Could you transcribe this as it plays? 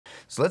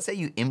So let's say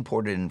you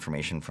imported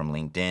information from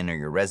LinkedIn or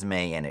your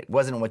resume and it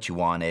wasn't what you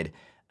wanted,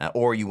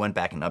 or you went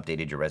back and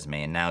updated your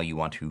resume and now you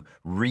want to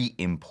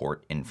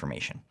re-import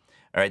information.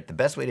 All right, the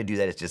best way to do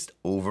that is just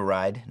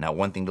override. Now,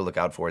 one thing to look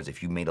out for is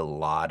if you made a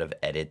lot of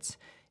edits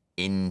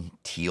in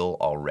Teal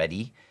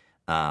already,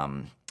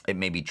 it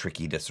may be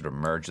tricky to sort of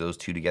merge those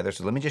two together.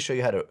 So let me just show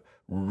you how to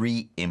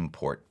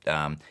re-import.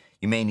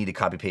 You may need to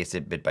copy paste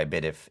it bit by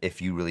bit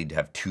if you really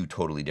have two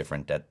totally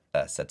different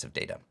sets of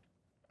data.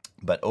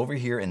 But over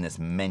here in this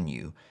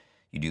menu,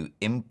 you do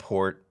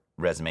import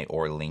resume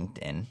or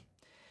LinkedIn,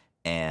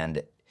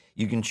 and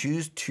you can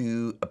choose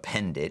to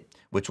append it,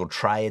 which will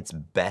try its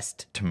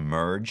best to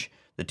merge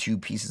the two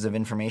pieces of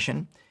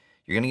information.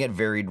 You're gonna get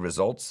varied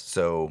results.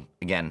 So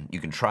again,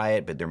 you can try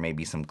it, but there may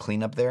be some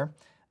cleanup there.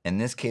 In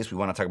this case, we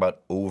wanna talk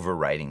about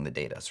overwriting the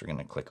data. So we're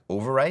gonna click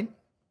overwrite,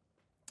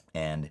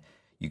 and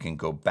you can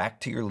go back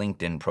to your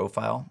LinkedIn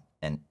profile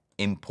and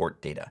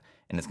import data.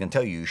 And it's gonna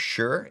tell you,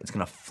 sure, it's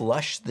gonna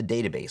flush the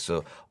database.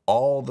 So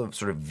all the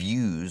sort of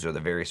views or the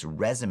various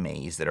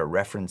resumes that are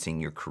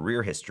referencing your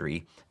career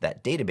history,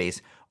 that database,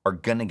 are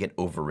gonna get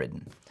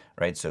overridden,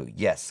 right? So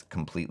yes,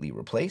 completely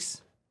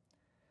replace.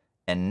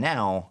 And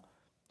now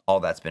all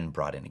that's been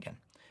brought in again.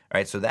 All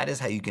right, so that is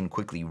how you can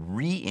quickly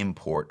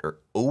re-import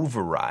or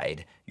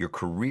override your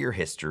career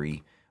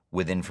history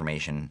with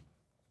information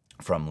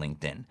from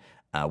LinkedIn.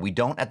 We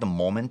don't at the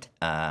moment,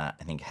 I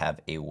think, have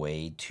a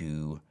way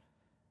to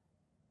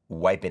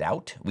wipe it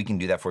out. We can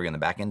do that for you on the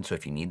back end. So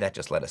if you need that,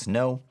 just let us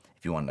know.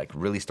 If you want to like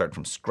really start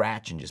from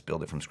scratch and just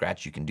build it from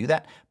scratch, you can do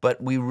that.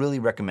 But we really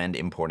recommend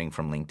importing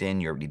from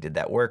LinkedIn. You already did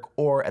that work,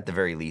 or at the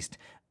very least,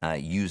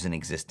 use an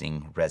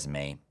existing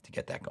resume to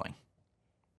get that going.